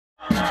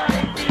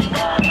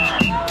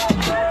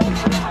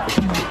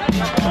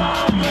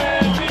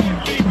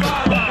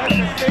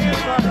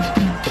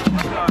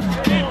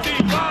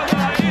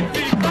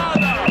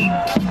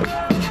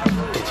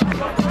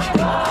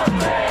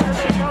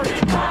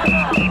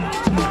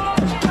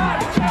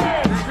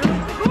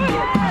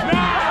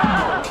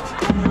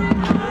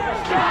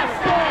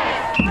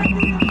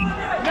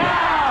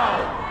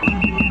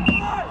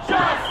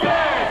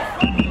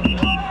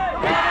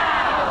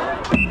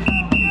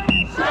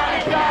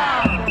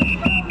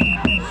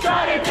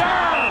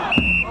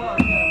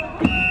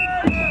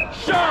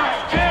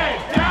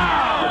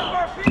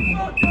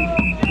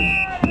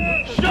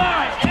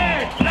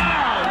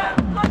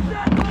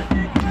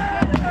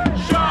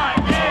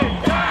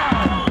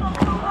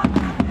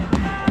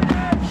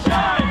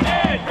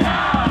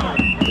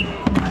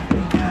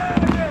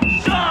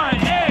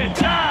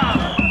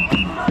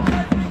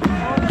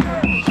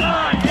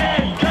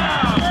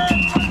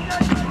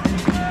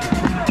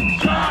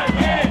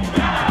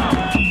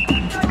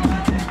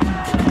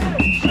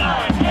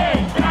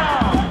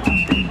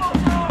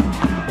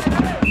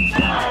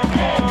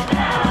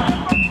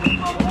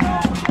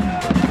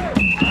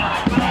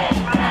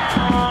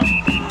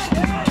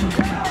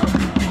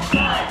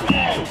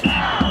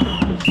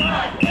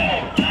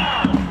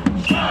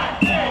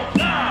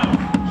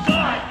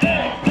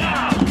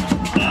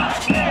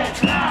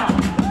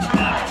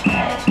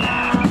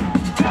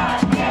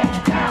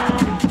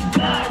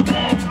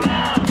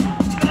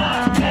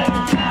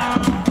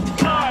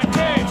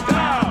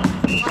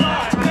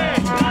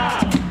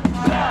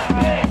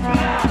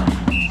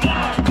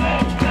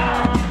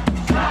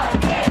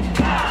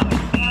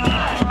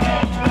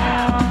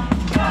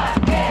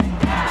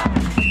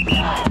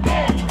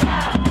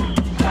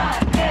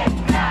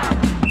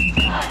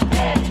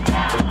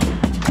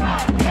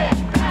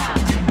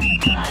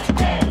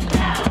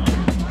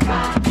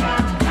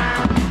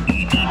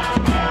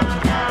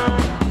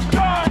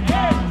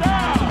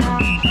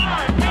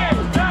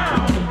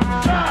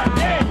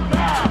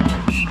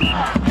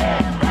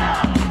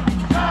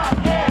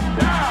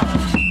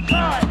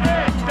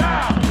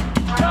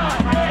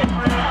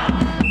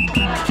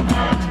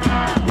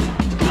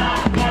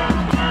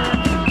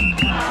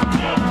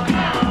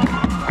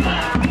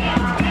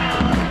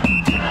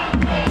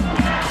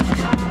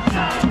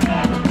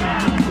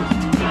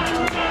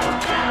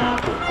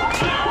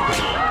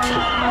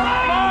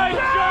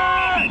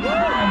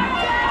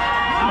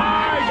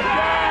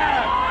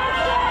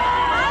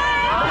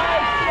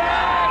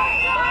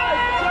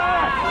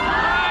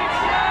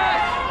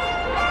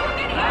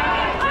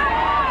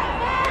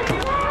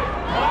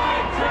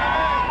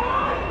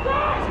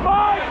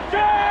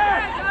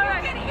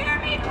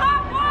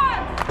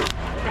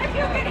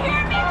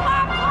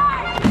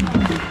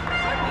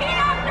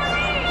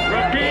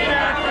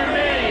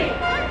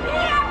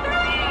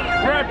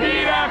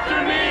Repeat after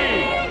me.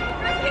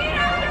 Repeat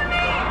after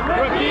me.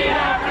 Repeat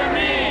after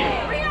me.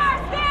 We are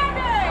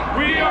standing.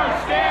 We are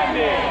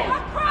standing.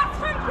 Across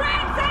from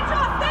Grand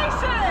Central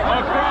Station.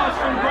 Across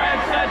from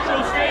Grand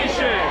Central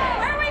Station.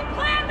 Where we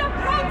plan to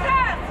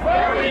protest.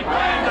 Where we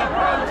plan to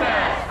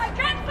protest.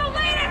 Against the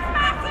latest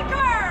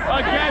massacre.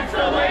 Against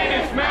the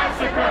latest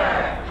massacre.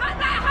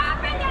 That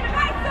happened in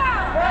Gaza.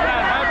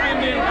 That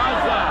happened in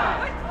Gaza.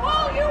 With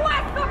full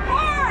U.S.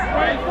 support.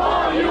 With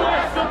full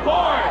U.S.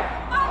 support.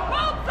 On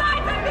both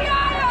sides of the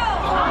aisle.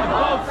 On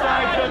both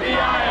sides of the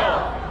aisle.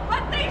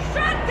 But they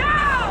shut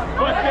down.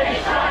 But they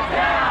shut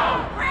down.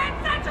 Grand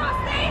Central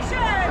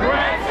Station.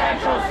 Grand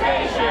Central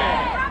Station.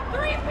 From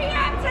 3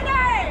 p.m.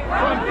 today.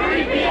 From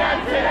 3 p.m.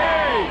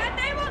 today. And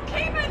they will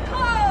keep it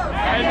closed.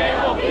 And they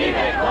will keep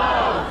it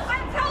closed.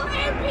 Until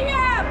 8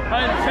 p.m.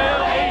 Until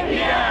 8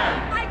 p.m.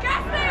 I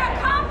guess they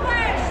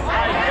accomplished.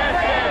 I guess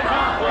they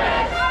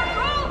accomplished. Our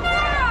goal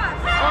for us.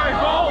 Our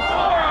goal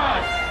for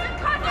us.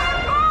 Because our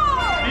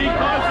goal.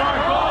 Because our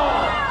goal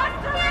Was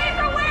to raise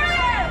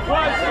awareness.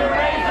 was to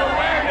raise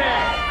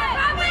awareness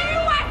About the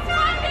U.S.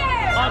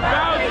 funding.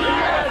 about the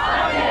U.S.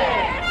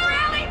 funding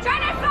Israeli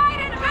genocide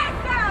in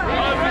Gaza.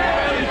 of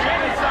Israeli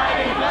genocide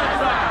in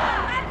Gaza.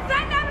 And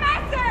send a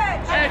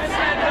message. And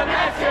send a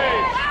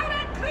message Loud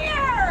and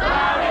clear.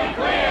 loud and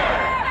clear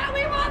That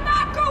we will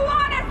not go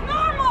on as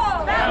normal.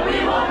 that we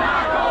will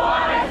not go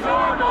on as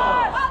normal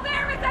While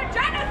there is a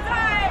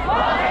genocide.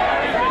 while there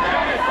is a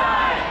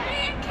genocide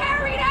Being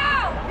carried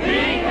out.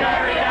 being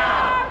carried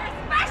out,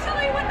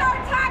 Especially with our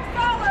tax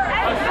dollars.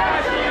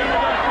 especially with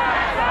our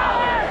tax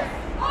dollars.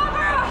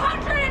 Over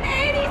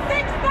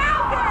 186,000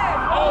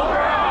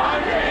 Over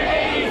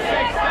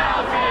 186,000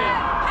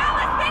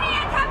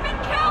 Palestinians have been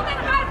killed in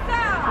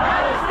Gaza.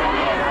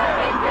 Palestinians have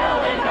been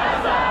killed in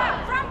Gaza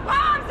From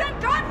bombs and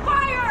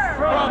gunfire.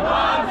 from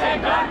bombs and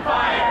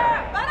gunfire,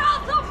 But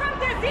also from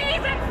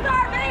disease and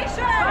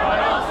starvation. but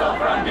also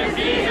from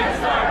disease and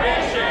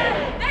starvation.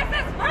 This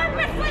is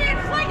purposely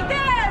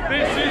inflicted.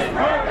 This is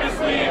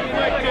purposely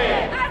inflicted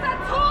As a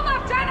tool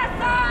of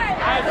genocide.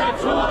 as a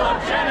tool of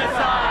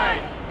genocide.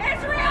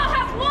 Israel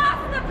has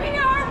lost the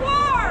PR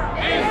war.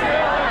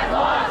 Israel has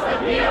lost the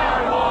PR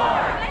war.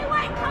 They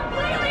went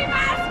completely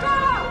masked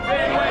off.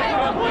 They went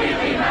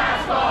completely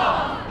masked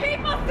off.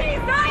 People see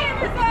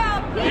Zionism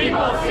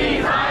People see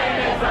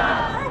Zionism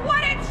for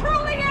what it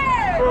truly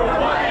is. for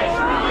what it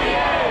truly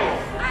is.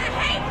 A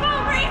hateful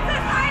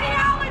racist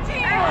ideology.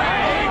 A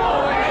hateful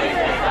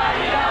racist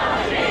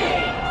ideology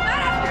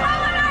That has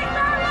colonized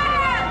our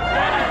land. that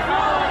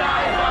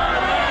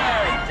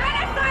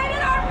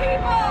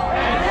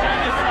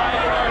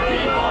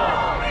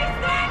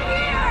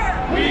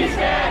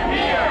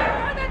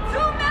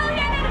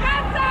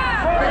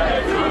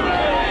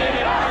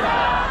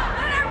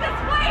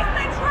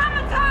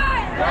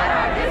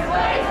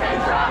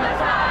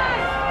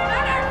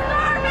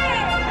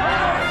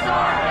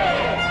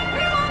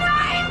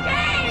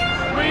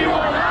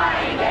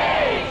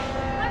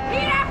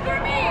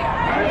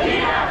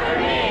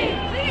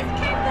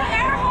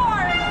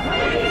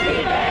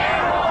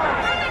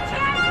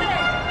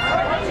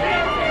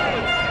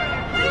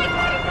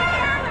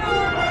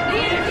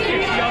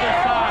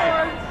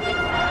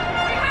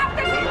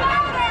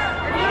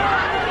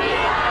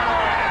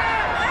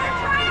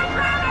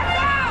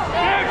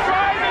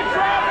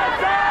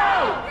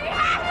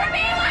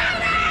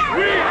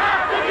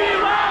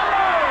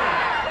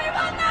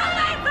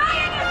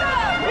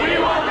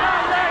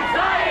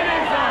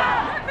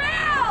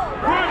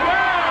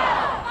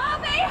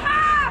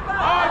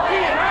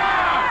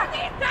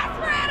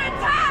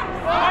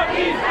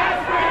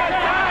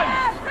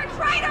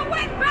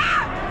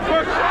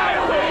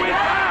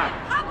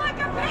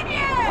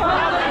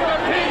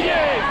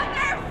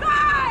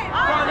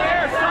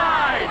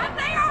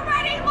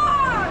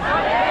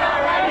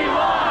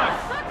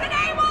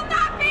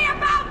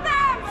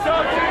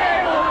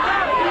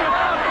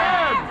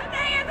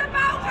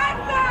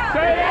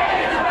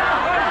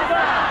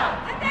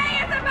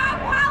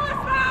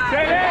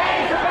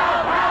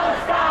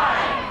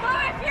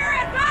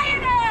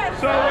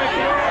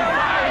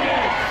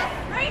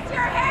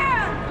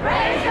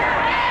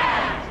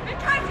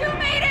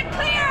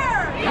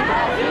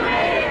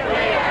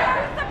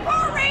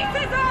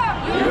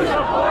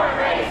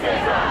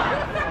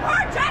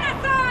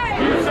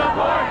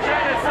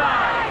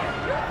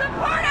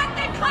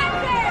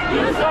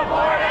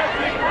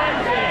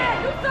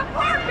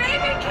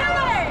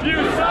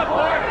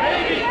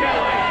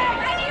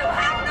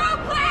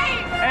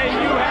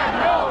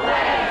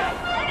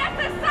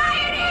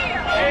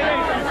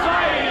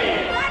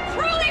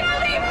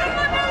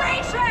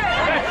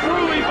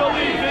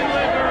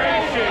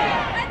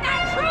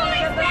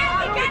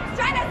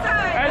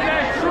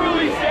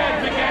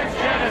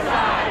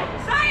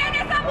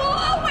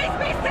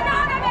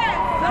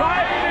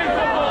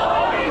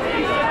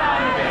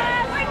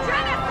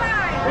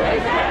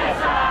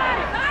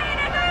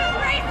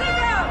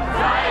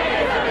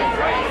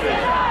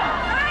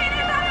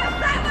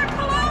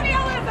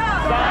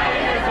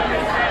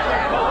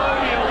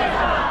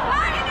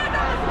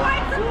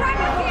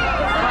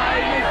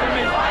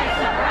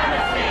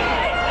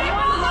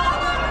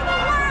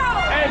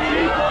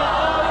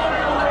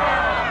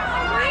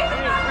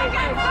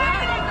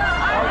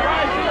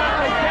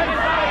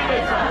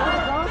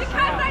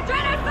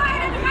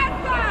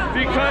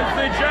because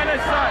the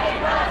genocide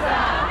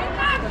did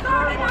not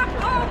start in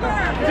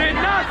October. did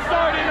not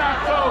start in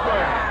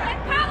October.